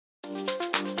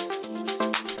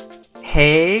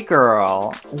Hey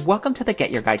girl, welcome to the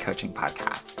Get Your Guy Coaching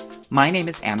Podcast. My name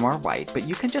is Anwar White, but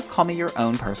you can just call me your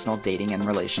own personal dating and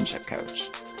relationship coach.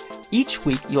 Each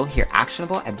week, you'll hear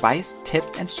actionable advice,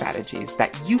 tips, and strategies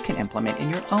that you can implement in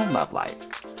your own love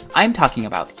life. I'm talking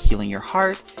about healing your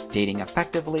heart, dating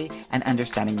effectively, and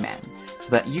understanding men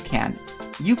so that you can,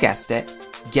 you guessed it,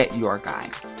 get your guy.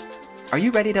 Are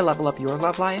you ready to level up your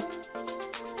love life?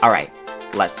 All right,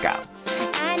 let's go.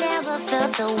 I never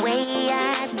felt the way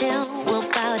I do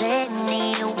about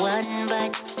anyone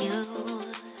but you.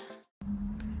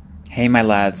 Hey, my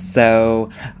love. So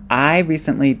I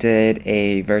recently did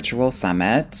a virtual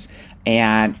summit,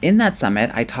 and in that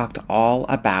summit, I talked all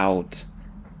about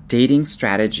dating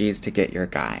strategies to get your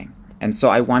guy. And so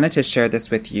I wanted to share this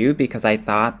with you because I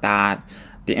thought that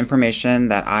the information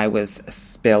that I was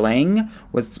spilling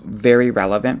was very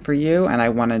relevant for you, and I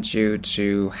wanted you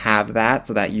to have that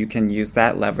so that you can use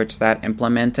that, leverage that,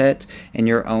 implement it in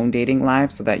your own dating life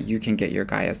so that you can get your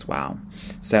guy as well.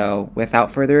 So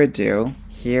without further ado,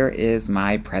 here is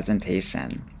my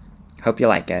presentation. Hope you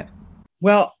like it.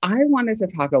 Well, I wanted to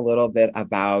talk a little bit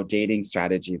about dating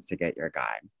strategies to get your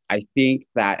guy. I think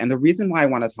that, and the reason why I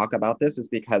want to talk about this is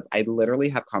because I literally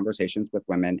have conversations with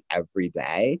women every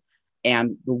day.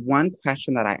 And the one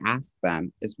question that I ask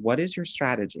them is, what is your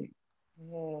strategy?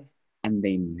 And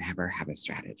they never have a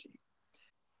strategy.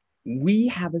 We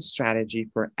have a strategy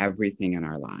for everything in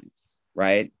our lives,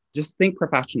 right? Just think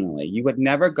professionally. You would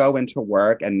never go into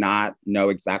work and not know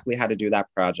exactly how to do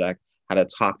that project, how to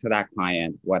talk to that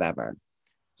client, whatever.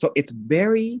 So it's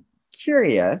very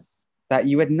curious that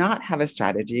you would not have a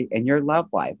strategy in your love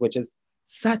life, which is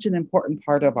such an important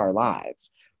part of our lives.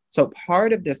 So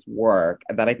part of this work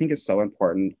that I think is so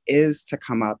important is to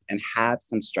come up and have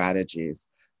some strategies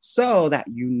so that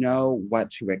you know what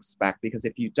to expect. Because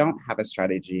if you don't have a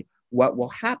strategy, what will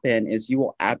happen is you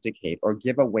will abdicate or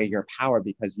give away your power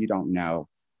because you don't know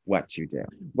what to do.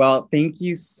 Well, thank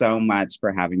you so much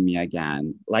for having me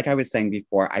again. Like I was saying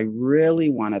before, I really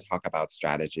want to talk about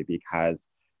strategy because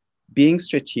being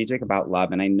strategic about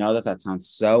love, and I know that that sounds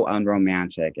so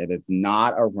unromantic. It is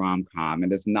not a rom-com.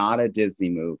 It is not a Disney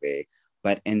movie.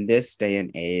 But in this day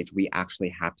and age, we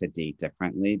actually have to date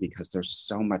differently because there's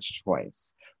so much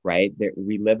choice, right?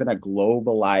 We live in a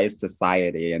globalized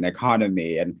society and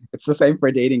economy, and it's the same for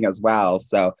dating as well.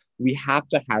 So we have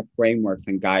to have frameworks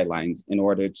and guidelines in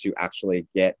order to actually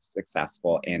get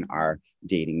successful in our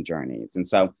dating journeys. And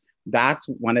so that's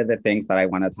one of the things that I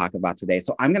want to talk about today.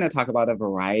 So I'm going to talk about a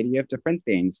variety of different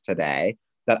things today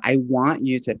that I want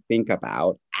you to think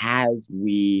about as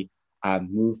we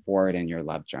move forward in your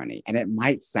love journey. And it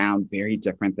might sound very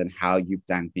different than how you've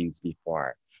done things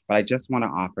before, but I just want to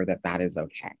offer that that is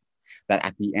okay. That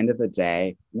at the end of the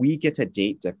day, we get to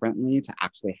date differently to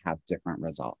actually have different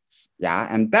results. Yeah.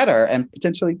 And better and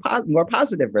potentially more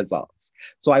positive results.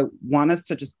 So I want us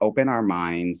to just open our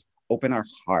minds, open our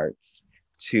hearts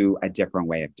to a different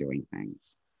way of doing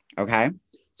things. Okay.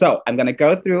 So I'm going to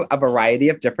go through a variety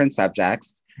of different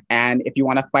subjects. And if you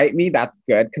want to fight me, that's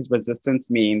good because resistance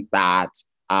means that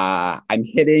I'm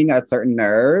hitting a certain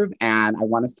nerve. And I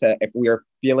want us to, if we're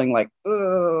feeling like,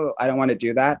 oh, I don't want to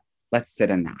do that, let's sit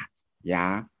in that.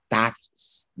 Yeah.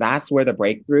 That's where the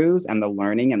breakthroughs and the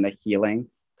learning and the healing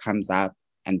comes up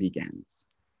and begins.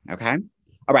 Okay.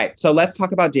 All right. So let's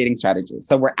talk about dating strategies.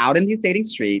 So we're out in these dating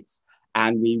streets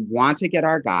and we want to get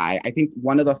our guy. I think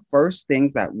one of the first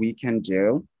things that we can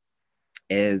do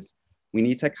is we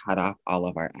need to cut off all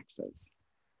of our exes.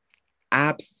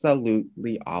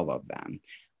 Absolutely all of them.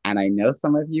 And I know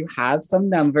some of you have some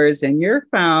numbers in your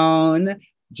phone,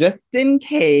 just in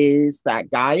case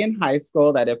that guy in high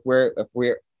school that if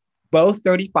we're both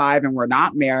 35 and we're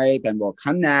not married, then we'll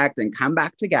connect and come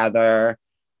back together.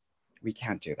 We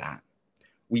can't do that.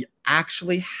 We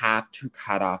actually have to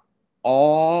cut off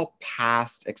all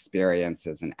past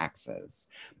experiences and exes.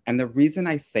 And the reason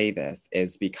I say this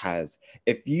is because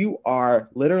if you are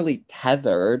literally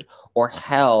tethered or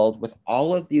held with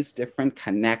all of these different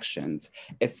connections,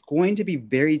 it's going to be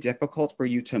very difficult for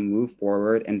you to move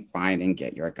forward and find and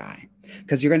get your guy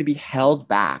because you're going to be held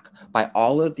back by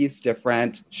all of these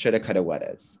different shoulda, coulda,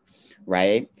 wouldas,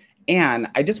 right? And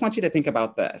I just want you to think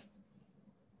about this.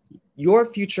 Your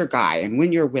future guy, and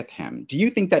when you're with him, do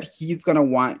you think that he's going to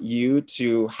want you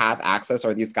to have access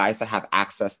or these guys to have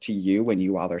access to you when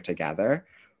you all are together?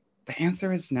 The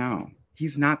answer is no.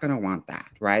 He's not going to want that,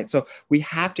 right? So we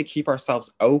have to keep ourselves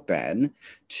open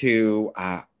to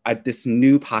this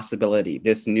new possibility,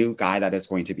 this new guy that is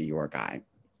going to be your guy.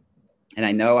 And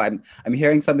I know I'm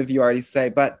hearing some of you already say,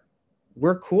 but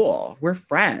we're cool. We're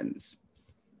friends.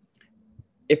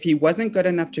 If he wasn't good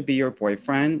enough to be your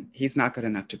boyfriend, he's not good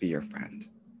enough to be your friend.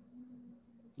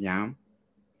 Yeah.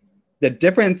 The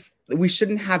difference, we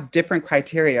shouldn't have different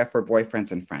criteria for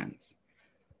boyfriends and friends.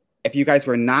 If you guys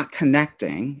were not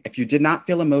connecting, if you did not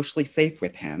feel emotionally safe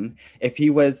with him, if he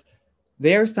was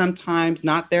there sometimes,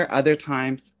 not there other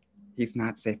times, he's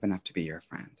not safe enough to be your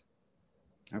friend.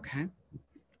 Okay?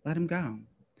 Let him go.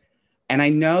 And I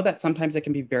know that sometimes it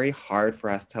can be very hard for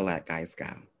us to let guys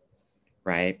go,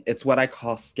 right? It's what I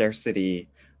call scarcity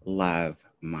love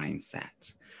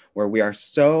mindset, where we are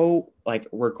so like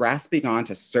we're grasping on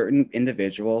to certain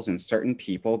individuals and certain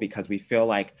people because we feel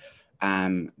like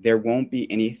there won't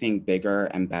be anything bigger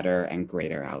and better and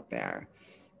greater out there.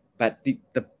 But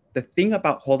the thing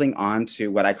about holding on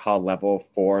to what I call level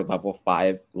 4, level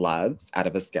 5 loves out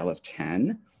of a scale of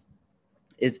 10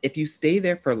 is if you stay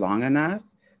there for long enough,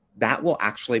 that will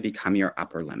actually become your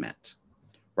upper limit,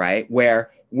 right?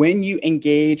 Where when you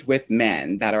engage with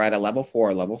men that are at a level 4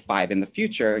 or level 5 in the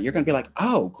future, you're going to be like,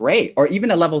 oh, great. Or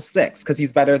even a level 6, because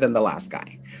he's better than the last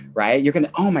guy, right? You're going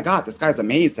to, oh my God, this guy's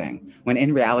amazing. When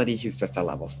in reality, he's just a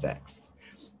level 6.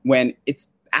 When it's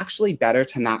actually better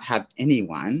to not have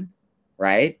anyone,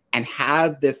 right? And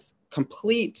have this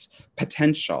complete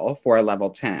potential for a level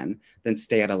 10 than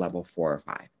stay at a level 4 or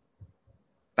 5.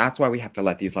 That's why we have to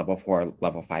let these level 4,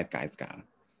 level 5 guys go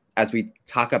as we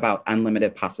talk about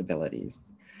unlimited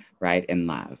possibilities, right, in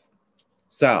love.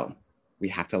 So we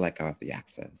have to let go of the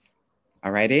exes.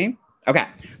 All righty? Okay,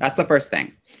 that's the first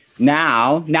thing.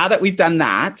 Now that we've done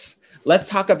that, let's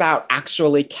talk about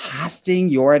actually casting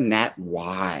your net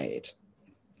wide.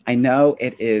 I know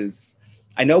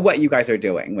what you guys are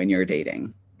doing when you're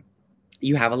dating.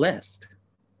 You have a list.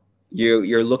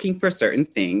 You're looking for certain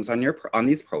things on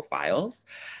these profiles,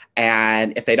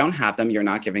 and if they don't have them, you're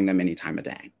not giving them any time of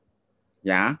day.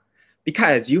 Yeah,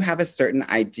 because you have a certain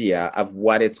idea of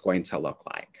what it's going to look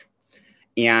like.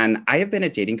 And I have been a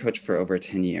dating coach for over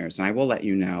 10 years, and I will let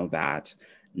you know that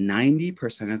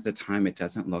 90% of the time it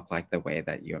doesn't look like the way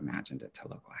that you imagined it to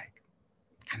look like,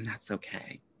 and that's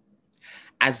okay.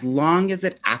 As long as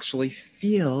it actually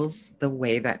feels the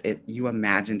way that you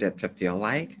imagined it to feel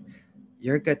like,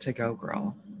 you're good to go,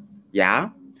 girl. Yeah?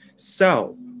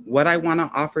 So, what I want to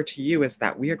offer to you is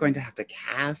that we are going to have to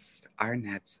cast our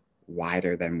nets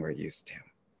wider than we're used to.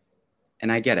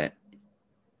 And I get it.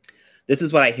 This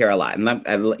is what I hear a lot.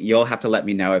 And you'll have to let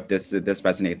me know if this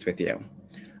resonates with you.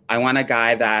 I want a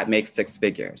guy that makes 6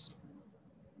 figures.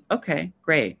 Okay,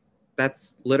 great.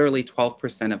 That's literally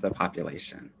 12% of the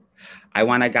population. I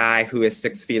want a guy who is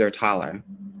 6 feet or taller.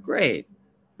 Great.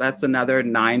 That's another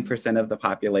 9% of the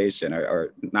population,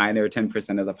 or 9 or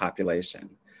 10% of the population,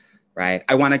 right?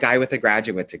 I want a guy with a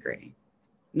graduate degree.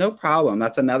 No problem.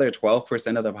 That's another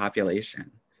 12% of the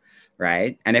population,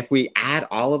 right? And if we add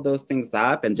all of those things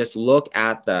up and just look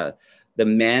at the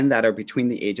men that are between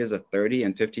the ages of 30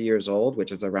 and 50 years old,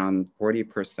 which is around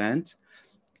 40%,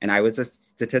 and I was a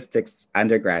statistics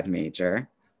undergrad major,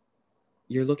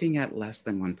 you're looking at less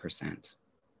than 1%.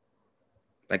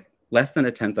 Like less than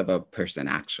 1/10 of a person,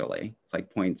 actually. It's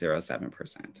like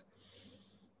 0.07%.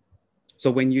 So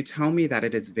when you tell me that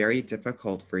it is very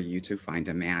difficult for you to find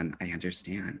a man, I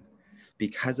understand,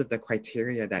 because of the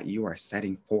criteria that you are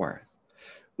setting forth.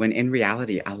 When in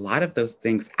reality, a lot of those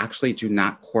things actually do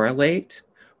not correlate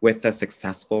with a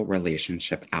successful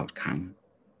relationship outcome.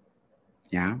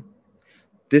 Yeah?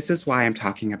 This is why I'm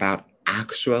talking about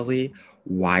actually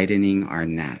widening our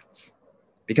nets.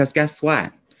 Because guess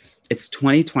what? It's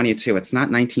 2022. It's not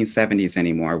 1970s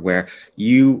anymore, where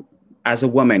you, as a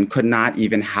woman, could not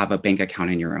even have a bank account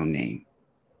in your own name.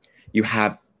 You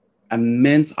have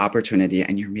immense opportunity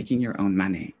and you're making your own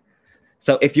money.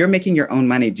 So if you're making your own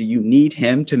money, do you need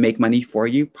him to make money for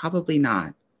you? Probably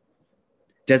not.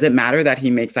 Does it matter that he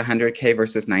makes 100K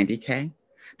versus 90K?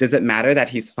 Does it matter that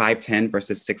he's 5'10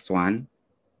 versus 6'1?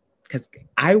 Because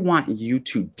I want you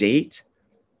to date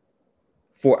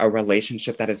for a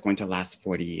relationship that is going to last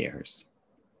 40 years.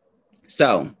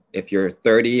 So if you're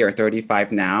 30 or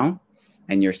 35 now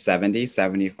and you're 70,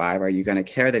 75, are you going to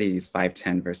care that he's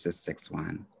 5'10 versus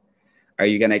 6'1? Are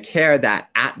you going to care that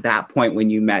at that point when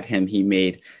you met him, he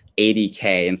made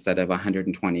 80K instead of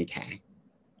 120K,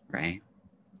 right?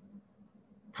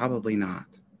 Probably not.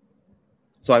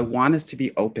 So I want us to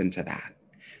be open to that,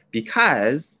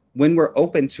 because when we're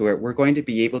open to it, we're going to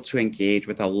be able to engage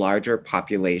with a larger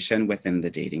population within the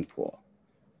dating pool,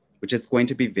 which is going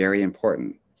to be very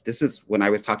important. This is when I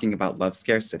was talking about love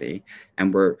scarcity,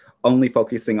 and we're only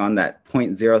focusing on that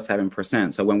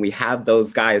 0.07%. So when we have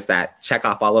those guys that check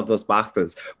off all of those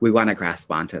boxes, we want to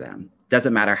grasp onto them.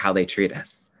 Doesn't matter how they treat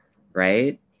us,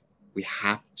 right? We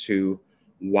have to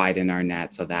widen our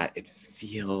net so that it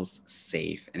feels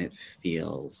safe and it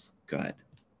feels good.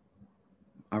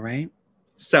 All right?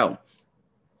 So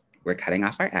we're cutting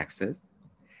off our exes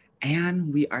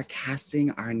and we are casting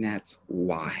our nets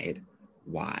wide,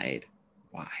 wide,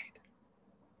 wide.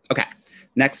 Okay,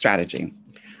 next strategy.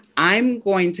 I'm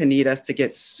going to need us to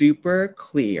get super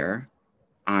clear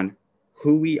on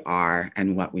who we are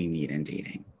and what we need in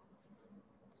dating.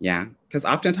 Yeah, because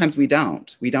oftentimes we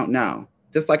don't know.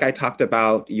 Just like I talked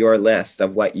about your list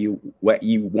of what you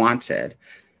wanted,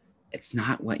 it's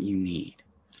not what you need.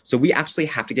 So we actually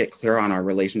have to get clear on our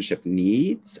relationship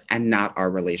needs and not our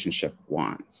relationship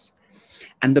wants.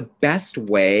 And the best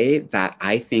way that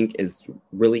I think is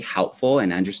really helpful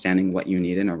in understanding what you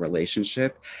need in a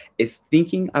relationship is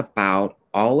thinking about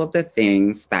all of the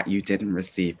things that you didn't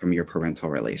receive from your parental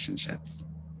relationships,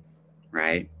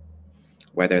 right?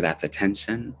 Whether that's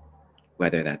attention,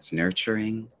 whether that's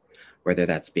nurturing, whether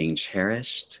that's being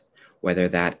cherished, whether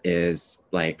that is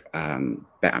like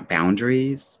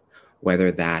boundaries,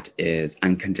 whether that is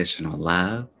unconditional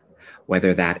love,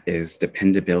 whether that is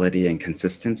dependability and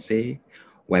consistency,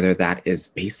 whether that is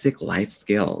basic life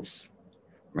skills,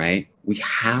 right? We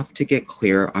have to get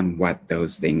clear on what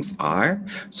those things are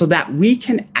so that we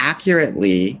can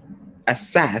accurately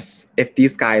assess if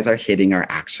these guys are hitting our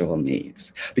actual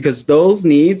needs. Because those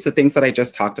needs, the things that I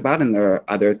just talked about, and there are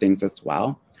other things as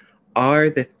well,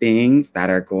 are the things that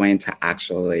are going to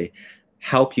actually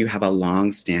help you have a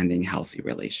long-standing, healthy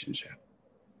relationship.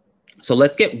 So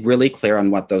let's get really clear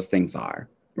on what those things are,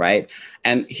 right?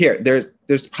 And here,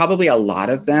 there's probably a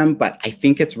lot of them, but I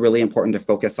think it's really important to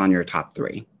focus on your top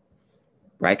three,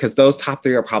 right? Because those top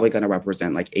three are probably going to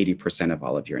represent like 80% of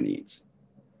all of your needs.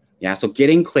 Yeah, so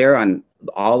getting clear on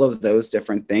all of those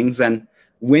different things. And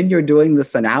when you're doing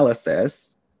this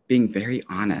analysis, being very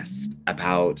honest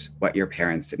about what your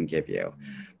parents didn't give you.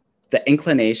 The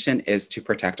inclination is to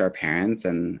protect our parents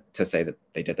and to say that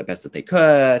they did the best that they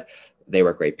could. They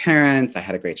were great parents. I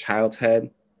had a great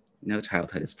childhood. No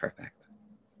childhood is perfect.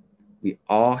 We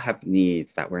all have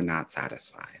needs that were not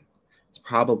satisfied. It's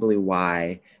probably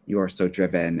why you are so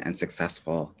driven and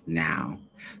successful now,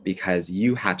 because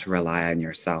you had to rely on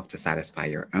yourself to satisfy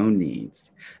your own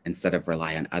needs instead of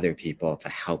rely on other people to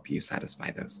help you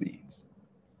satisfy those needs.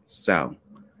 So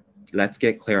let's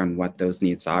get clear on what those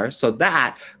needs are so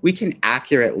that we can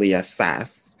accurately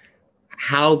assess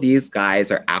how these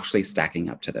guys are actually stacking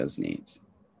up to those needs.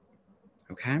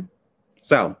 Okay?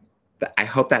 So I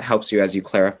hope that helps you as you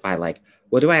clarify, like,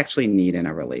 what do I actually need in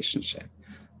a relationship?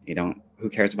 Who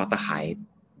cares about the height,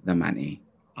 the money,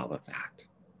 all of that.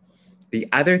 The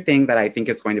other thing that I think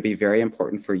is going to be very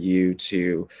important for you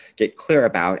to get clear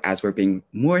about as we're being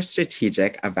more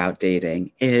strategic about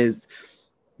dating is,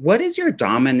 what is your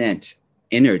dominant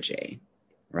energy,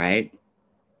 right?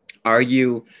 Are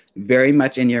you very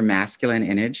much in your masculine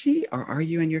energy or are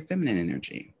you in your feminine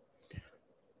energy?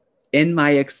 In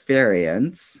my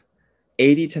experience,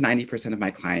 80 to 90% of my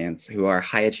clients who are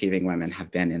high achieving women have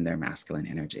been in their masculine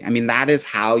energy. I mean, that is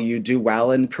how you do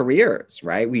well in careers,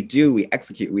 right? We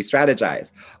execute, we strategize.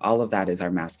 All of that is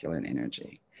our masculine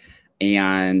energy.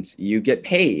 And you get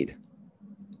paid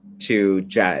to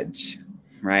judge,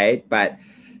 right? But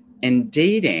in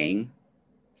dating,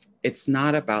 it's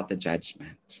not about the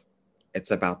judgment. It's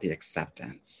about the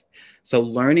acceptance. So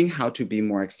learning how to be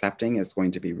more accepting is going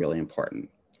to be really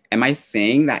important. Am I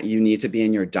saying that you need to be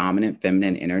in your dominant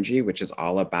feminine energy, which is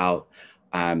all about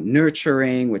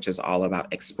nurturing, which is all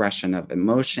about expression of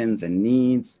emotions and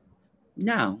needs?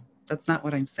 No, that's not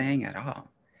what I'm saying at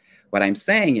all. What I'm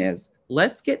saying is,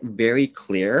 let's get very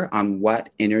clear on what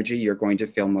energy you're going to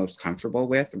feel most comfortable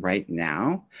with right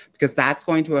now, because that's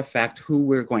going to affect who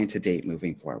we're going to date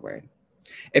moving forward.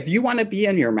 If you want to be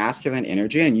in your masculine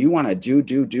energy and you want to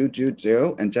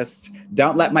do, and just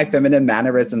don't let my feminine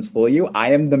mannerisms fool you,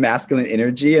 I am the masculine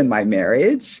energy in my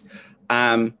marriage.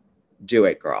 Do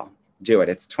it, girl. Do it.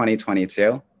 It's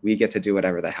 2022. We get to do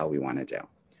whatever the hell we want to do.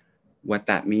 What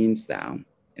that means, though,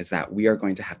 is that we are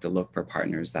going to have to look for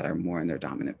partners that are more in their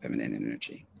dominant feminine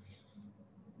energy.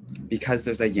 Because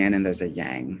there's a yin and there's a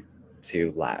yang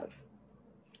to love.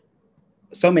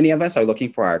 So many of us are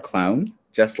looking for our clone,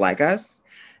 just like us.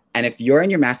 And if you're in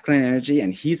your masculine energy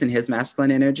and he's in his masculine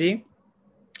energy,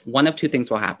 one of two things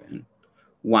will happen.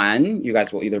 One, you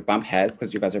guys will either bump heads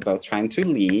because you guys are both trying to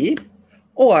lead,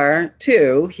 or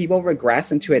two, he will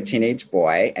regress into a teenage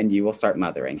boy and you will start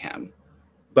mothering him.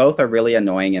 Both are really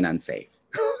annoying and unsafe.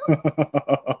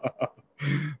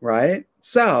 Right?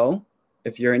 So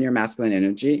if you're in your masculine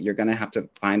energy, you're going to have to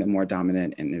find a more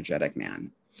dominant, energetic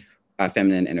man, a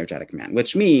feminine, energetic man,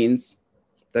 which means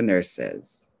the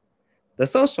nurses, the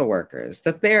social workers,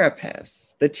 the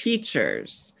therapists, the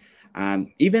teachers,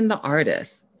 even the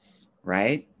artists,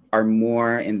 right? are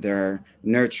more in their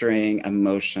nurturing,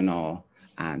 emotional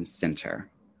center.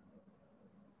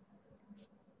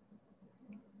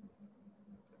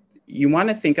 You want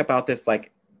to think about this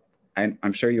like,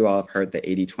 I'm sure you all have heard the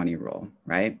 80-20 rule,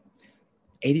 right?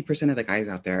 80% of the guys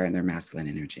out there are in their masculine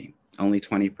energy. Only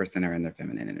 20% are in their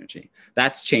feminine energy.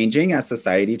 That's changing as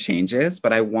society changes,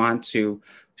 but I want to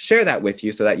share that with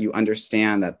you so that you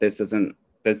understand that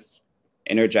this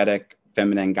energetic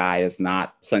feminine guy is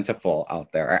not plentiful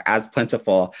out there, or as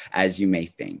plentiful as you may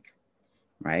think,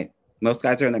 right? Most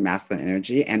guys are in their masculine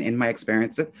energy. And in my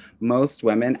experience, most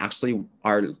women actually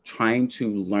are trying to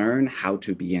learn how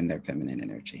to be in their feminine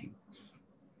energy.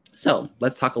 So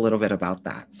let's talk a little bit about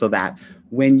that so that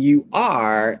when you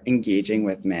are engaging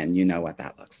with men, you know what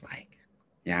that looks like.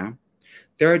 Yeah.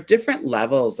 There are different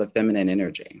levels of feminine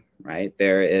energy, right?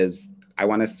 There is, I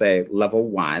want to say, level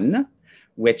 1,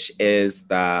 which is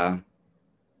the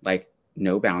like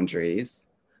no boundaries,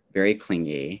 very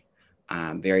clingy,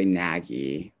 very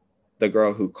naggy. The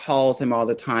girl who calls him all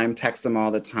the time, texts him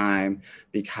all the time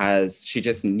because she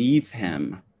just needs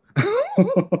him.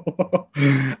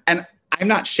 And I'm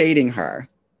not shading her.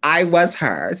 I was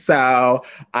her. So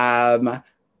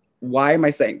why am I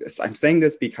saying this? I'm saying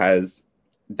this because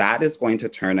that is going to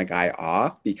turn a guy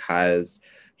off, because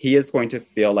he is going to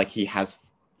feel like he has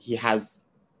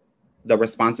the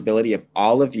responsibility of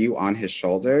all of you on his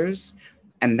shoulders.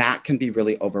 And that can be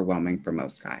really overwhelming for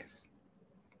most guys.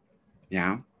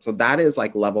 Yeah. So that is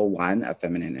like level 1 of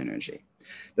feminine energy.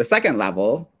 The second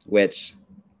level, which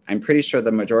I'm pretty sure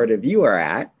the majority of you are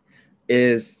at,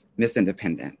 is Miss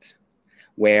Independent,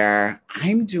 where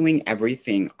I'm doing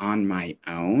everything on my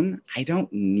own. I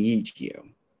don't need you.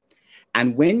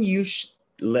 And when you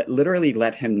literally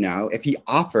let him know, if he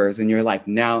offers and you're like,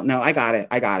 no, I got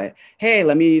it. Hey,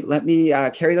 let me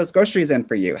carry those groceries in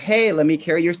for you. Hey, let me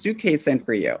carry your suitcase in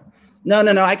for you. No,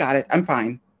 I got it. I'm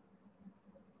fine.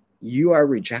 You are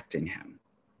rejecting him.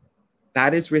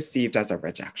 That is received as a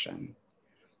rejection.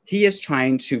 He is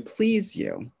trying to please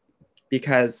you,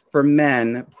 because for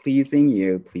men, pleasing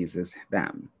you pleases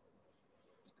them.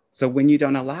 So when you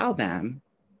don't allow them,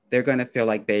 they're going to feel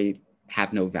like they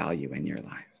have no value in your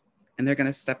life. And they're going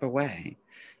to step away,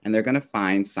 and they're going to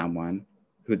find someone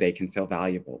who they can feel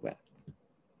valuable with.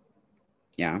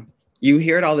 Yeah. You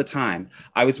hear it all the time.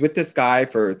 I was with this guy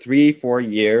for 3-4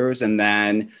 years, and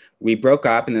then we broke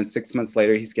up, and then 6 months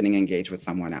later, he's getting engaged with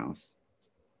someone else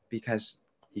because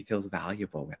he feels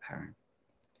valuable with her.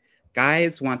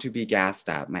 Guys want to be gassed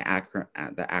up, the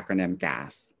acronym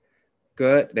GAS.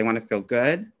 Good, they want to feel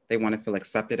good, they want to feel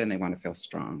accepted, and they want to feel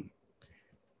strong.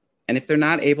 And if they're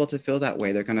not able to feel that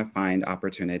way, they're going to find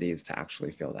opportunities to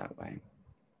actually feel that way.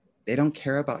 They don't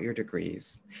care about your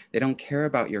degrees. They don't care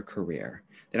about your career.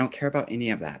 They don't care about any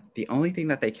of that. The only thing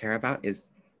that they care about is,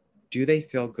 do they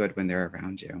feel good when they're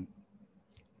around you?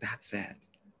 That's it.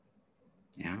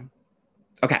 Yeah.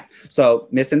 Okay, so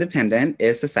Miss Independent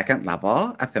is the second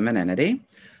level of femininity.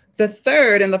 The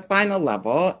third and the final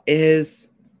level is,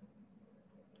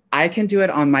 I can do it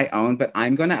on my own, but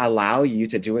I'm going to allow you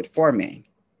to do it for me.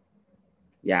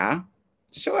 Yeah,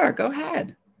 sure, go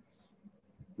ahead.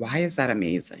 Why is that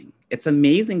amazing? It's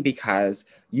amazing because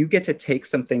you get to take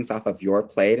some things off of your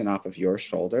plate and off of your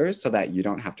shoulders so that you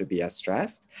don't have to be as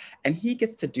stressed. And he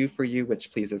gets to do for you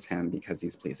which pleases him because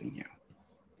he's pleasing you.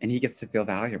 And he gets to feel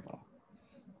valuable.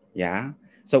 Yeah.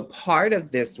 So part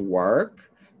of this work,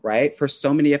 right, for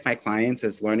so many of my clients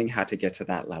is learning how to get to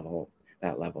that level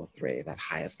 3, that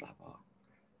highest level.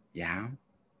 Yeah.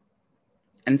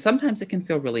 And sometimes it can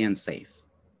feel really unsafe.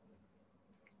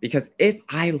 Because if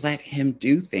I let him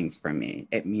do things for me,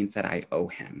 it means that I owe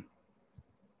him.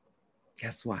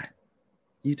 Guess what?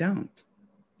 You don't.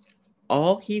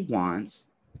 All he wants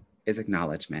is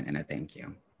acknowledgement and a thank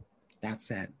you.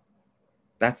 That's it.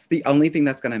 That's the only thing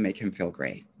that's going to make him feel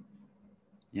great.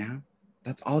 Yeah,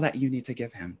 that's all that you need to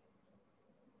give him.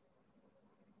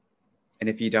 And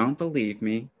if you don't believe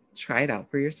me, try it out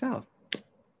for yourself.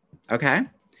 Okay?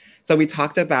 So we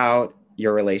talked about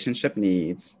your relationship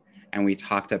needs, and we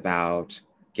talked about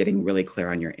getting really clear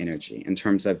on your energy in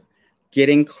terms of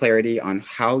getting clarity on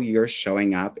how you're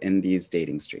showing up in these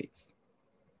dating streets.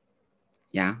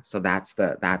 Yeah, so that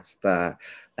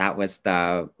was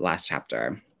the last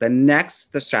chapter.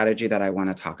 The strategy that I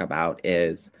want to talk about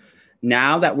is,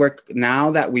 now that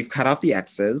we've cut off the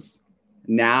X's,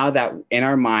 now that in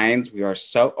our minds we are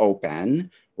so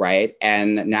open, right?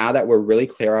 And now that we're really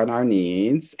clear on our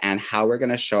needs and how we're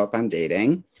going to show up on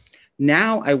dating,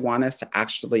 now I want us to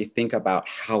actually think about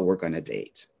how we're going to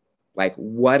date. Like,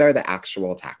 what are the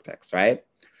actual tactics, right?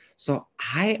 So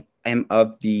I am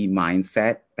of the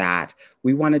mindset that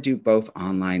we want to do both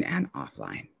online and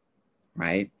offline.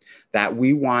 right? That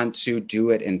we want to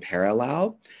do it in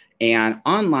parallel. And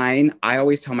online, I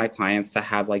always tell my clients to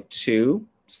have like two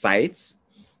sites,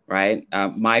 right?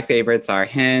 My favorites are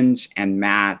Hinge and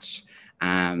Match,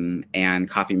 and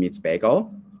Coffee Meets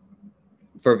Bagel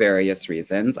for various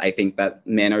reasons. I think that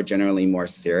men are generally more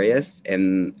serious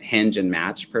in Hinge and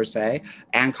Match per se,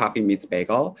 and Coffee Meets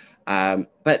Bagel.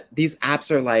 But these apps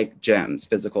are like gyms,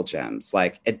 physical gyms.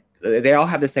 They all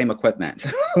have the same equipment.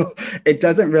 It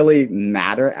doesn't really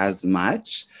matter as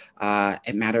much.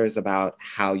 It matters about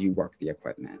how you work the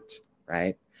equipment,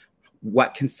 right?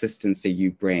 What consistency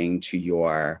you bring to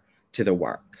the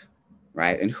work,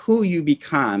 right? And who you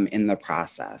become in the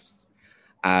process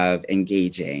of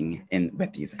engaging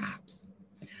with these apps.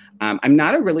 I'm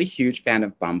not a really huge fan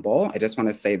of Bumble. I just want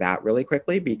to say that really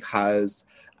quickly because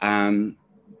it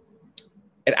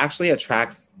actually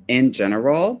attracts, in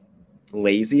general,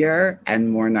 lazier and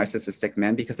more narcissistic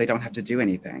men because they don't have to do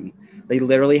anything. They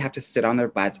literally have to sit on their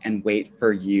butts and wait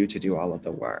for you to do all of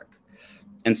the work.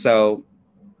 And so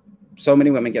many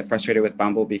women get frustrated with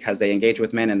Bumble because they engage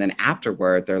with men and then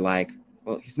afterward they're like,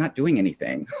 well, he's not doing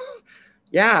anything.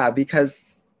 Yeah,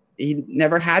 because he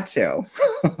never had to,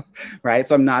 right?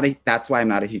 So that's why I'm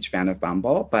not a huge fan of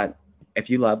Bumble. But if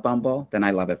you love Bumble, then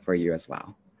I love it for you as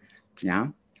well. Yeah.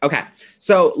 Okay.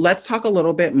 So let's talk a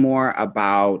little bit more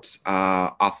about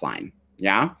offline.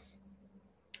 Yeah.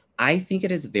 I think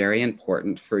it is very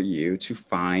important for you to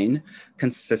find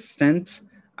consistent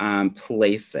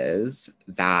places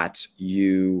that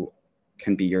you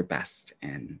can be your best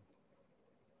in.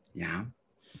 Yeah.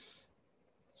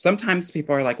 Sometimes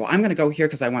people are like, well, I'm going to go here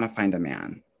because I want to find a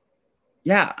man.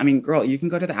 Yeah, I mean, girl, you can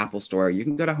go to the Apple store, you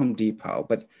can go to Home Depot,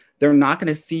 but they're not going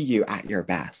to see you at your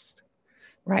best,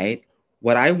 right?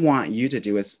 What I want you to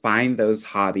do is find those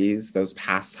hobbies, those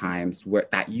pastimes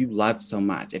that you love so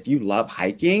much. If you love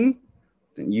hiking,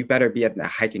 then you better be at the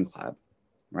hiking club,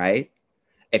 right?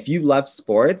 If you love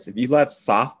sports, if you love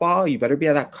softball, you better be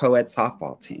at that co-ed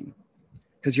softball team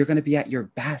because you're going to be at your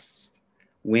best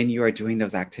when you are doing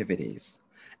those activities.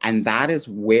 And that is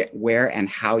where and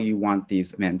how you want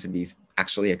these men to be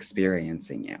actually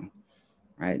experiencing you,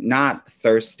 right? Not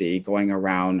thirsty going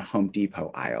around Home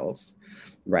Depot aisles,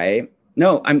 right?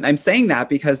 No, I'm saying that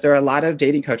because there are a lot of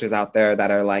dating coaches out there that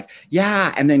are like,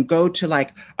 yeah, and then go to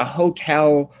like a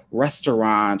hotel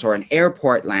restaurant or an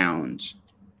airport lounge.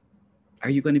 Are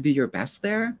you going to be your best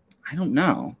there? I don't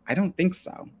know. I don't think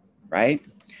so, right?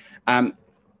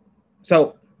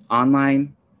 So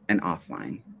online and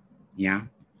offline, yeah?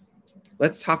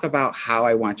 Let's talk about how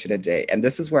I want you to date. And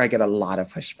this is where I get a lot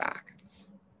of pushback.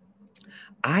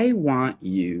 I want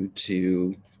you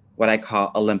to what I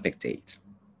call Olympic date.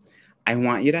 I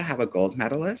want you to have a gold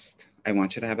medalist. I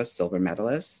want you to have a silver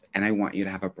medalist. And I want you to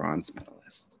have a bronze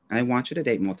medalist. And I want you to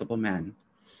date multiple men.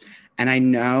 And I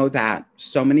know that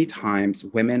so many times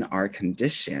women are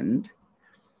conditioned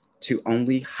to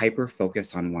only hyper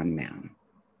focus on one man.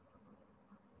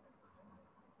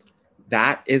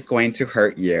 That is going to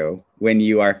hurt you when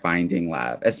you are finding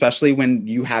love, especially when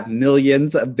you have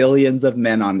millions of billions of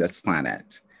men on this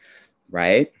planet,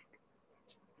 right?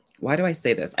 Why do I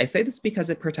say this? I say this because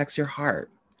it protects your heart.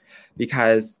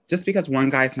 Because just because one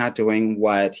guy's not doing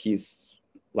what he's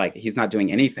not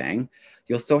doing anything,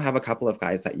 you'll still have a couple of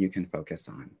guys that you can focus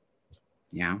on.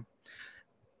 Yeah.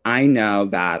 I know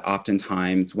that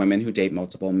oftentimes women who date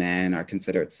multiple men are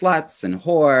considered sluts and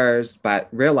whores, but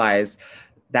realize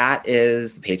that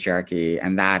is the patriarchy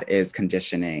and that is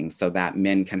conditioning so that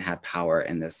men can have power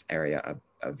in this area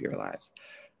of your lives.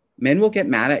 Men will get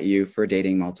mad at you for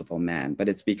dating multiple men, but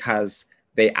it's because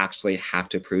they actually have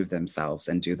to prove themselves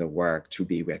and do the work to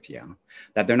be with you.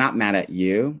 That they're not mad at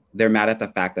you, they're mad at the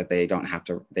fact that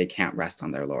they can't rest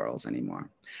on their laurels anymore.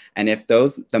 And if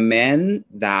the men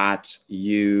that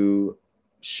you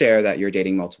share that you're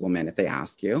dating multiple men, if they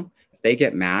ask you, if they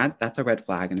get mad, that's a red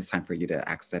flag and it's time for you to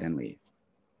exit and leave.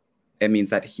 It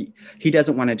means that he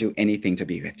doesn't want to do anything to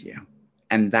be with you.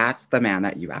 And that's the man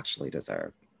that you actually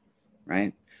deserve,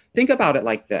 right? Think about it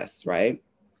like this, right?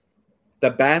 The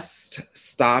best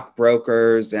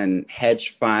stockbrokers and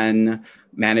hedge fund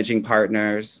managing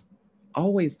partners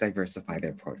always diversify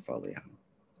their portfolio.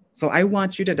 So I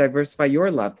want you to diversify your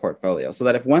love portfolio so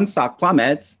that if one stock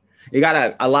plummets, you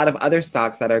got a lot of other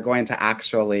stocks that are going to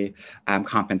actually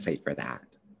compensate for that,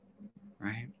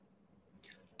 right?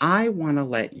 I want to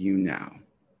let you know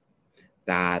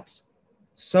that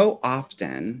so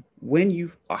often when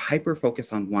you hyper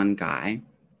focus on one guy,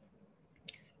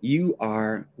 you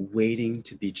are waiting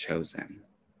to be chosen.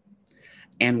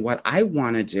 And what I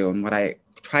want to do and what I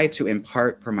try to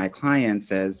impart for my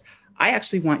clients is I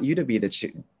actually want you to be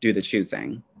do the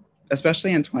choosing,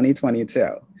 especially in 2022.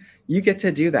 You get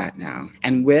to do that now.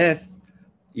 And with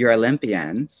your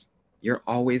Olympians, you're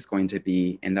always going to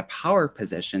be in the power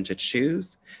position to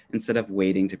choose instead of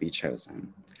waiting to be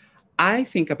chosen. I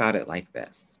think about it like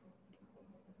this.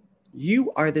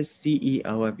 You are the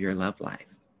CEO of your love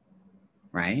life,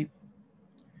 right?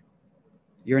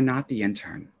 You're not the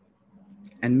intern.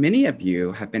 And many of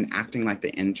you have been acting like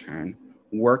the intern,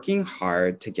 working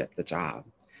hard to get the job.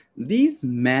 These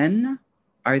men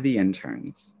are the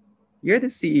interns. You're the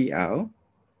CEO.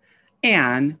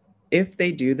 And if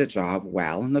they do the job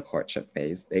well in the courtship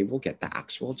phase, they will get the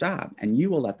actual job. And you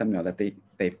will let them know that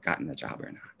they've gotten the job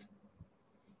or not.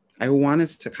 I want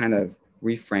us to kind of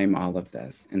reframe all of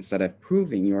this instead of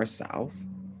proving yourself.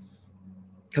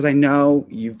 Because I know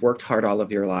you've worked hard all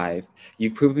of your life.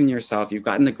 You've proven yourself. You've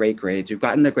gotten the great grades. You've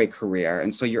gotten the great career.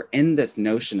 And so you're in this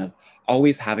notion of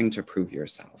always having to prove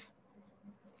yourself.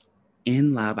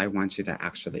 In love, I want you to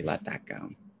actually let that go.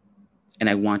 And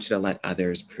I want you to let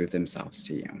others prove themselves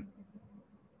to you.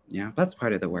 Yeah, that's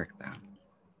part of the work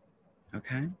though.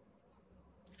 Okay?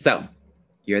 So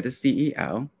you're the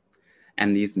CEO,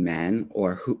 and these men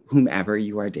or whomever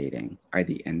you are dating are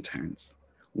the interns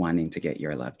wanting to get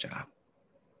your love job.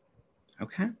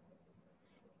 Okay?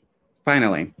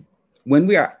 Finally, when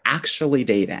we are actually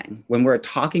dating, when we're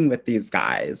talking with these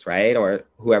guys, right, or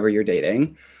whoever you're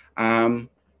dating, I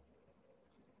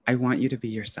want you to be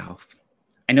yourself.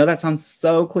 I know that sounds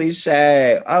so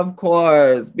cliche. Of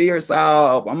course, be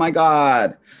yourself. Oh my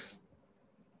God.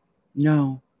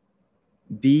 No,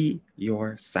 be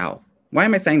yourself. Why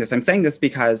am I saying this? I'm saying this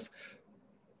because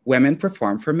women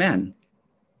perform for men.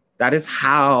 That is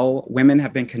how women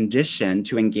have been conditioned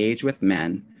to engage with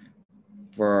men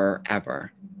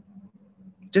forever.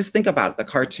 Just think about it, the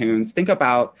cartoons. Think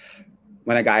about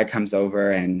when a guy comes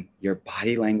over and your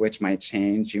body language might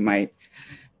change. You might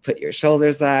put your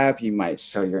shoulders up, you might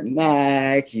show your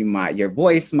neck, your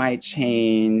voice might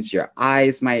change, your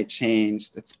eyes might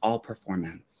change. It's all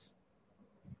performance,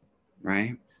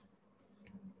 right?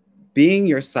 Being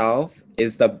yourself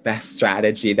is the best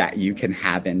strategy that you can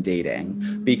have in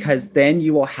dating, because then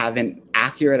you will have an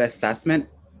accurate assessment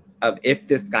of if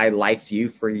this guy likes you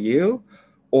for you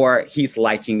or he's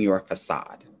liking your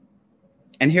facade.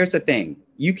 And here's the thing,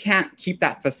 you can't keep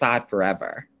that facade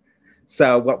forever.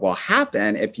 So what will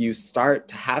happen if you start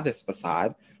to have this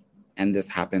facade, and this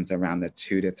happens around the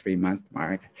 2 to 3 month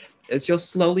mark, is you'll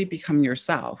slowly become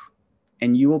yourself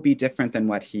and you will be different than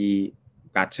what he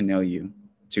got to know you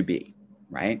to be,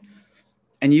 right?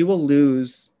 And you will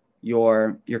lose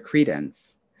your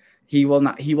credence. He will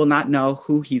not know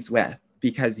who he's with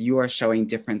because you are showing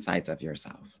different sides of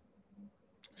yourself.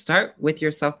 Start with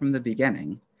yourself from the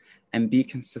beginning and be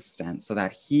consistent so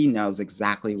that he knows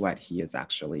exactly what he is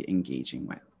actually engaging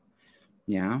with.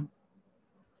 Yeah?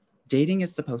 Dating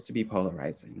is supposed to be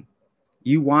polarizing.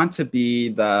 You want to be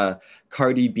the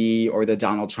Cardi B or the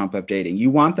Donald Trump of dating. You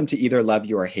want them to either love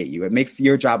you or hate you. It makes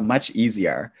your job much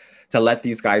easier to let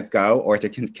these guys go or to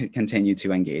continue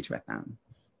to engage with them.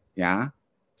 Yeah?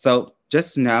 So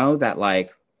just know that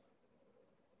like,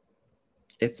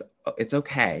 it's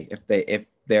okay if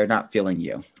they're not feeling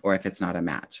you or if it's not a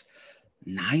match.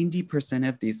 90%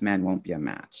 of these men won't be a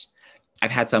match.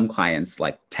 I've had some clients,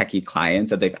 like techie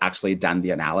clients, that they've actually done the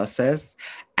analysis,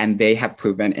 and they have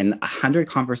proven in 100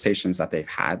 conversations that they've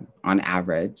had, on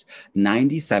average,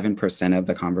 97% of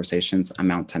the conversations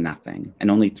amount to nothing.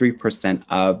 And only 3%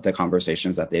 of the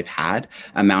conversations that they've had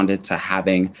amounted to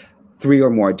having 3 or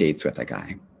more dates with a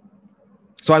guy.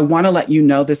 So I want to let you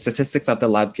know the statistics of the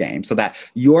love game so that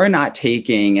you're not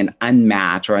taking an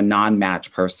unmatch or a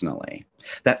non-match personally,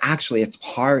 that actually it's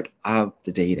part of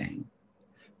the dating.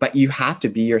 But you have to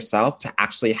be yourself to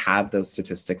actually have those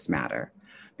statistics matter.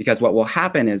 Because what will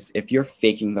happen is if you're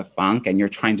faking the funk and you're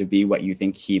trying to be what you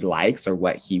think he likes or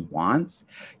what he wants,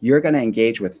 you're going to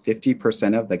engage with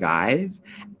 50% of the guys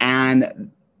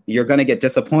and you're going to get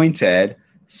disappointed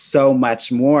so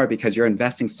much more because you're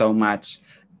investing so much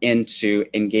into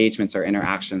engagements or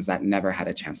interactions that never had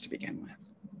a chance to begin with.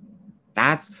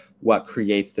 That's what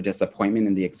creates the disappointment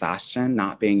and the exhaustion,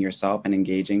 not being yourself and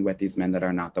engaging with these men that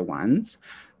are not the ones.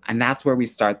 And that's where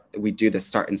we do the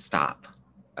start and stop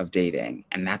of dating.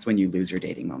 And that's when you lose your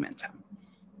dating momentum.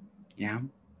 Yeah.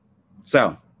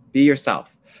 So be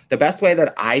yourself. The best way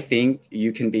that I think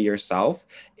you can be yourself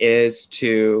is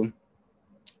to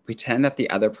pretend that the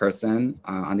other person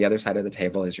on the other side of the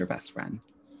table is your best friend.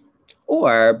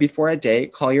 Or before a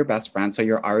date, call your best friend so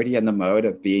you're already in the mode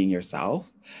of being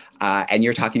yourself. And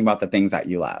you're talking about the things that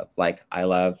you love. Like, I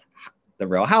love The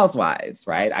Real Housewives,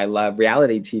 right? I love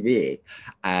reality TV.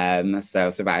 So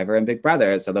Survivor and Big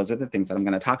Brother. So those are the things that I'm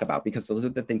going to talk about because those are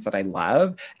the things that I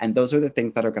love. And those are the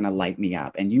things that are going to light me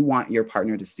up. And you want your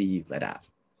partner to see you lit up.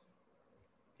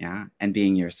 Yeah. And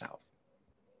being yourself.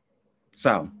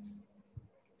 So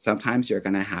sometimes you're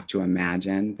going to have to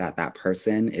imagine that that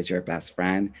person is your best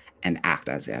friend and act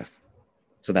as if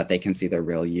so that they can see the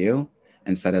real you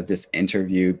instead of this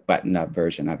interview button-up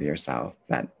version of yourself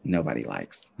that nobody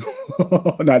likes,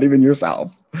 not even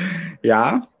yourself.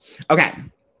 Yeah. Okay.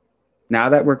 Now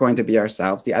that we're going to be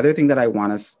ourselves, the other thing that I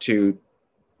want us to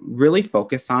really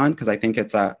focus on, because I think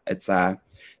it's an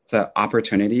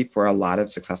opportunity for a lot of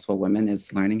successful women,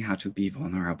 is learning how to be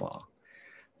vulnerable.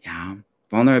 Yeah.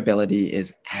 Vulnerability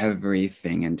is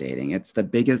everything in dating. It's the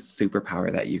biggest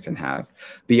superpower that you can have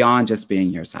beyond just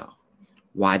being yourself.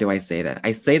 Why do I say that?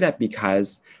 I say that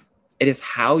because it is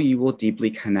how you will deeply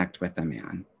connect with a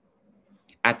man.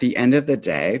 At the end of the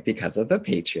day, because of the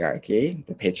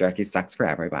patriarchy sucks for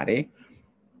everybody,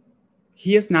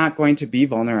 he is not going to be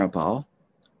vulnerable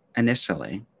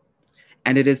initially.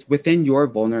 And it is within your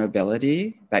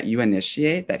vulnerability that you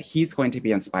initiate that he's going to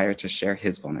be inspired to share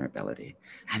his vulnerability.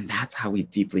 And that's how we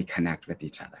deeply connect with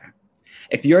each other.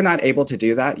 If you're not able to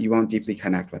do that, you won't deeply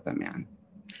connect with a man.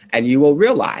 And you will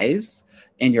realize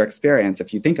in your experience,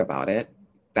 if you think about it,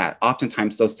 that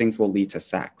oftentimes those things will lead to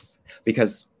sex.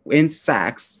 Because in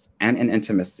sex and in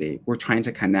intimacy, we're trying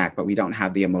to connect, but we don't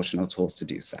have the emotional tools to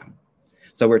do so.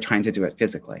 So we're trying to do it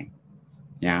physically.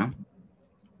 Yeah.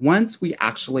 Once we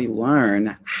actually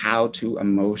learn how to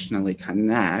emotionally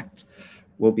connect,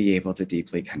 we'll be able to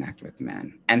deeply connect with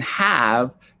men and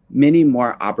have many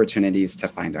more opportunities to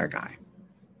find our guy.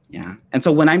 Yeah. And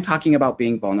so when I'm talking about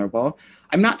being vulnerable,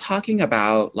 I'm not talking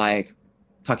about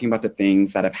the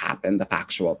things that have happened, the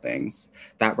factual things.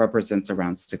 That represents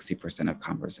around 60% of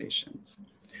conversations.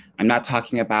 I'm not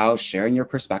talking about sharing your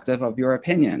perspective of your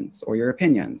opinions or your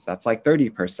opinions. That's like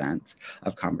 30%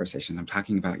 of conversation. I'm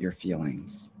talking about your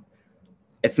feelings.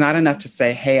 It's not enough to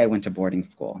say, hey, I went to boarding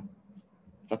school.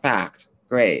 It's a fact.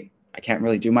 Great. I can't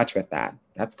really do much with that.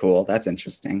 That's cool. That's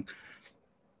interesting.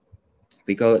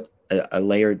 We go a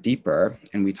layer deeper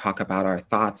and we talk about our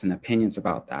thoughts and opinions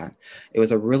about that. It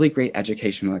was a really great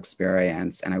educational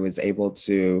experience. And I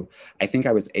think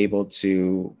I was able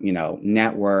to,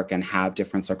 network and have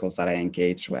different circles that I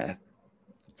engaged with.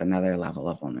 It's another level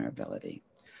of vulnerability.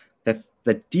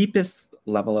 The deepest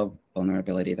level of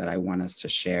vulnerability that I want us to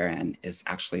share in is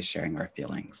actually sharing our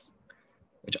feelings,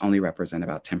 which only represent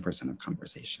about 10% of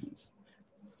conversations.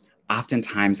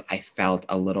 Oftentimes I felt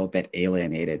a little bit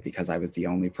alienated because I was the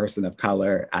only person of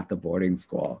color at the boarding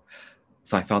school.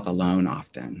 So I felt alone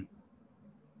often.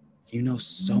 You know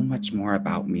so much more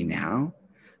about me now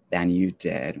than you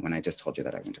did when I just told you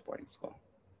that I went to boarding school,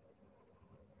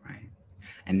 right?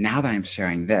 And now that I'm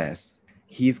sharing this,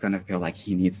 he's gonna feel like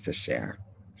he needs to share.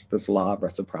 It's this law of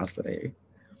reciprocity,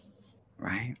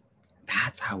 right?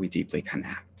 That's how we deeply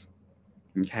connect,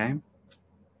 okay?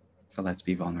 So let's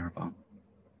be vulnerable.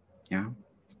 Yeah.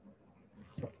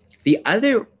 The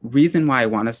other reason why I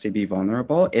want us to be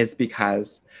vulnerable is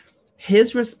because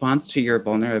his response to your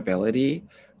vulnerability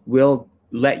will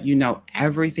let you know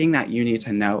everything that you need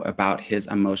to know about his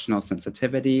emotional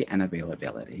sensitivity and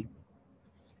availability.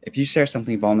 If you share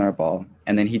something vulnerable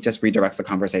and then he just redirects the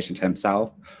conversation to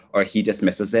himself, or he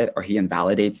dismisses it, or he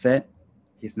invalidates it,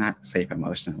 he's not safe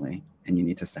emotionally, and you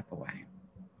need to step away.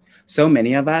 So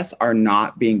many of us are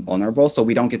not being vulnerable, so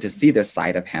we don't get to see this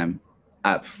side of him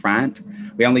up front.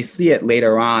 We only see it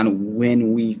later on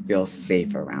when we feel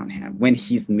safe around him, when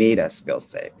he's made us feel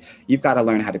safe. You've got to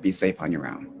learn how to be safe on your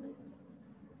own,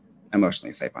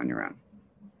 emotionally safe on your own.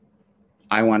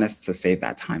 I want us to save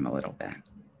that time a little bit.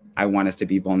 I want us to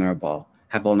be vulnerable,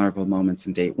 have vulnerable moments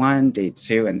in date 1, date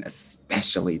 2, and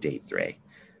especially date 3.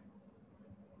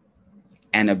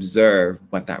 And observe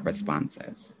what that response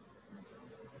is.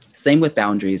 Same with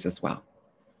boundaries as well,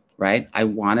 right? I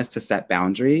want us to set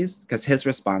boundaries because his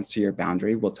response to your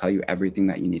boundary will tell you everything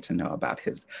that you need to know about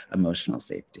his emotional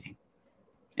safety.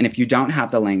 And if you don't have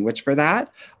the language for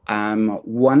that,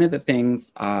 one of the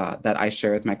things that I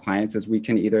share with my clients is we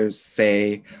can either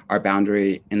say our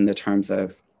boundary in the terms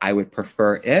of, I would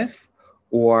prefer if,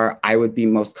 or I would be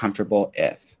most comfortable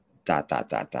if, ...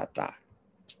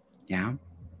 Yeah.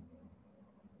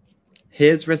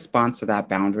 His response to that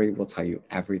boundary will tell you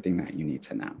everything that you need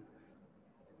to know,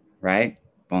 right?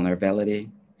 Vulnerability,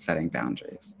 setting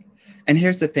boundaries. And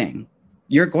here's the thing.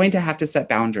 You're going to have to set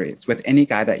boundaries with any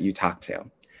guy that you talk to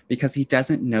because he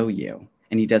doesn't know you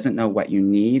and he doesn't know what you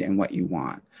need and what you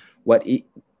want.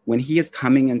 When he is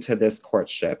coming into this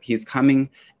courtship, he's coming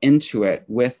into it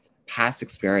with past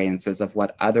experiences of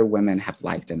what other women have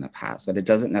liked in the past, but it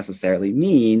doesn't necessarily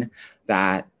mean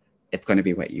that it's going to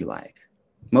be what you like.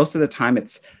 Most of the time,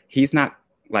 he's not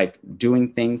like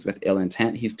doing things with ill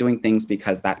intent. He's doing things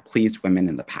because that pleased women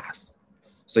in the past.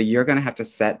 So you're going to have to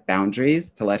set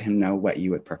boundaries to let him know what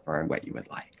you would prefer and what you would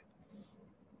like.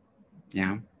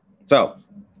 Yeah. So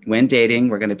when dating,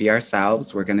 we're going to be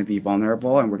ourselves, we're going to be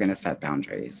vulnerable, and we're going to set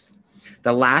boundaries.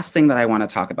 The last thing that I want to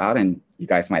talk about, and you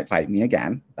guys might fight me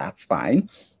again, that's fine,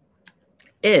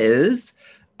 is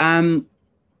I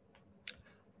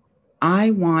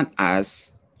want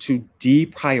us to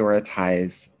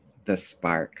deprioritize the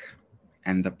spark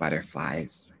and the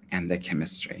butterflies and the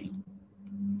chemistry.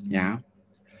 Yeah.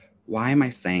 Why am I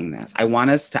saying this? I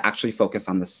want us to actually focus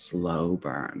on the slow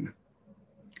burn.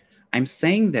 I'm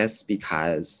saying this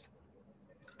because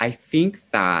I think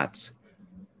that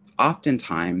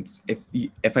oftentimes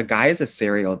if a guy is a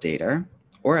serial dater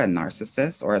or a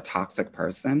narcissist or a toxic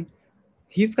person,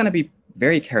 he's going to be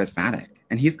very charismatic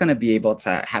and he's going to be able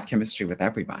to have chemistry with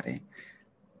everybody.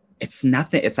 It's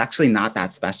actually not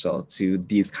that special to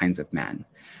these kinds of men.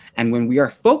 And when we are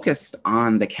focused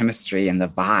on the chemistry and the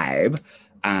vibe,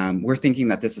 we're thinking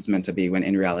that this is meant to be, when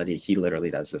in reality, he literally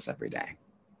does this every day.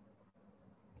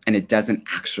 And it doesn't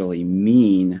actually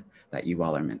mean that you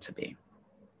all are meant to be,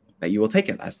 that you will take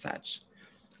it as such.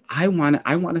 I want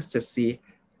us to see,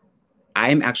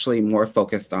 I'm actually more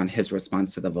focused on his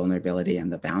response to the vulnerability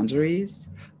and the boundaries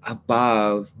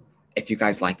above if you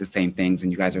guys like the same things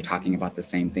and you guys are talking about the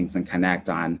same things and connect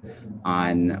on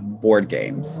board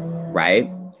games,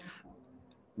 right?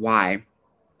 Why?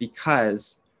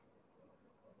 Because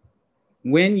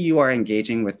when you are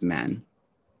engaging with men,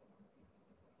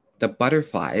 the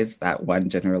butterflies that one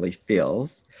generally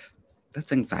feels,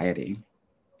 that's anxiety.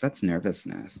 That's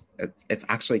nervousness. It's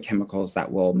actually chemicals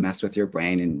that will mess with your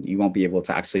brain and you won't be able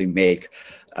to actually make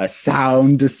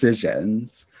sound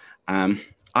decisions.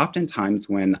 Oftentimes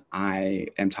when I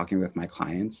am talking with my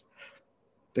clients,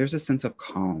 there's a sense of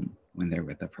calm when they're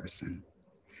with a person.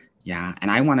 Yeah, and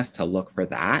I want us to look for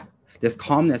that. This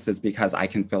calmness is because I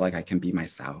can feel like I can be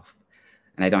myself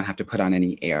and I don't have to put on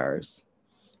any airs,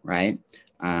 right?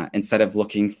 Instead of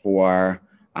looking for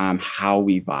how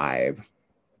we vibe,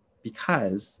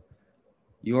 because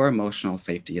your emotional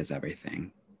safety is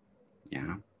everything.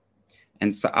 Yeah.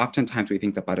 And so oftentimes we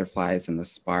think the butterflies and the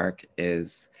spark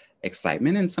is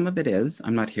excitement, and some of it is.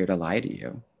 I'm not here to lie to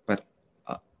you, but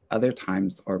other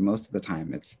times, or most of the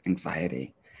time, it's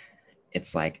anxiety.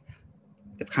 It's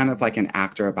kind of like an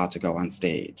actor about to go on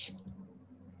stage.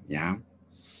 Yeah.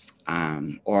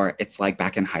 Or it's like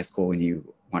back in high school when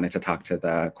you wanted to talk to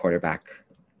the quarterback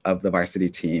of the varsity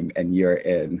team and you're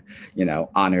in,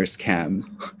 honors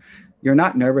chem. You're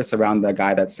not nervous around the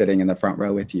guy that's sitting in the front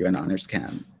row with you in honors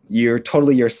chem. You're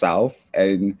totally yourself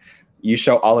and you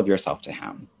show all of yourself to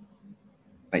him,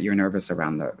 but you're nervous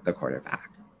around the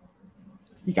quarterback.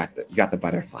 You got the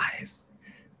butterflies,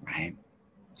 right?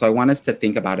 So I want us to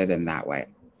think about it in that way.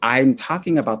 I'm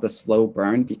talking about the slow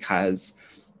burn because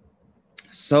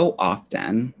so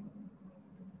often,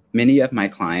 many of my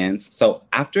clients, so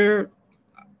after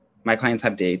my clients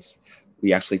have dates,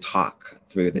 we actually talk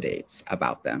through the dates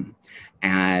about them.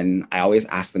 And I always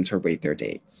ask them to rate their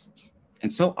dates.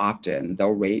 And so often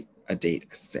they'll rate a date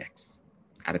a 6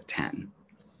 out of 10.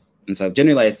 And so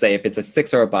generally I say, if it's a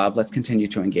 6 or above, let's continue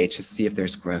to engage to see if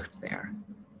there's growth there.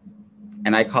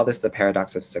 And I call this the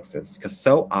paradox of 6s, because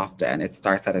so often it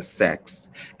starts at a 6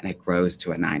 and it grows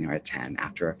to a 9 or a 10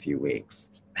 after a few weeks.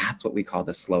 That's what we call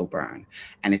the slow burn.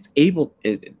 And it's able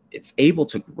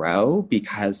to grow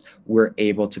because we're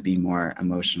able to be more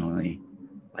emotionally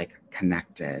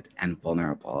connected and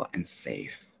vulnerable and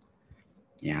safe.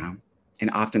 Yeah. And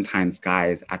oftentimes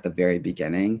guys at the very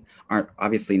beginning aren't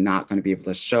obviously not going to be able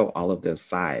to show all of those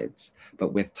sides,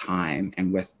 but with time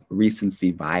and with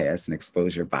recency bias and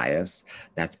exposure bias,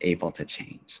 that's able to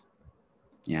change.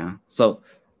 Yeah. So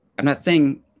I'm not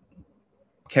saying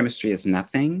chemistry is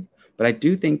nothing, but I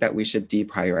do think that we should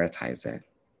deprioritize it.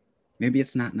 Maybe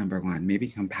it's not number one. Maybe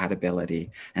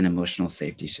compatibility and emotional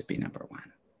safety should be number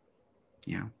one.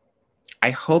 Yeah. I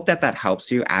hope that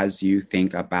helps you as you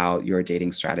think about your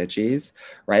dating strategies,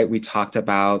 right? We talked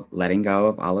about letting go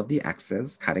of all of the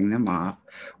exes, cutting them off.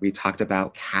 We talked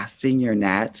about casting your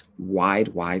net wide,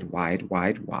 wide, wide,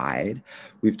 wide, wide.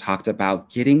 We've talked about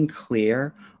getting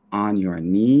clear on your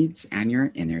needs and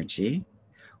your energy.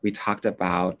 We talked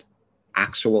about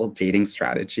actual dating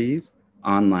strategies,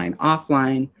 online,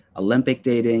 offline, Olympic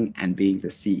dating, and being the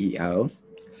CEO.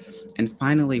 And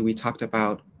finally, we talked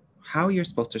about how you're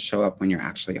supposed to show up when you're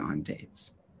actually on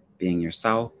dates, being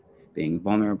yourself, being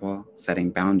vulnerable, setting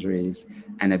boundaries,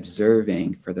 and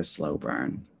observing for the slow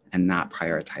burn and not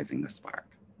prioritizing the spark.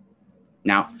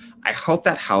 Now, I hope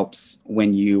that helps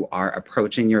when you are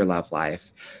approaching your love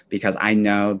life, because I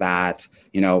know that,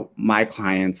 my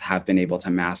clients have been able to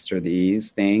master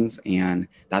these things. And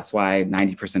that's why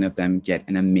 90% of them get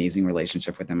an amazing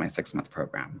relationship within my 6-month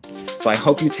program. So I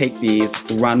hope you take these,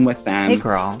 run with them. Hey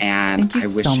girl, and thank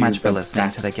you I wish so much you for the listening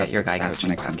to the best Get of Your Guy success Coaching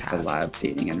when it comes to podcast. love,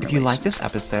 dating, and If you like relationships. this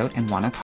episode and want to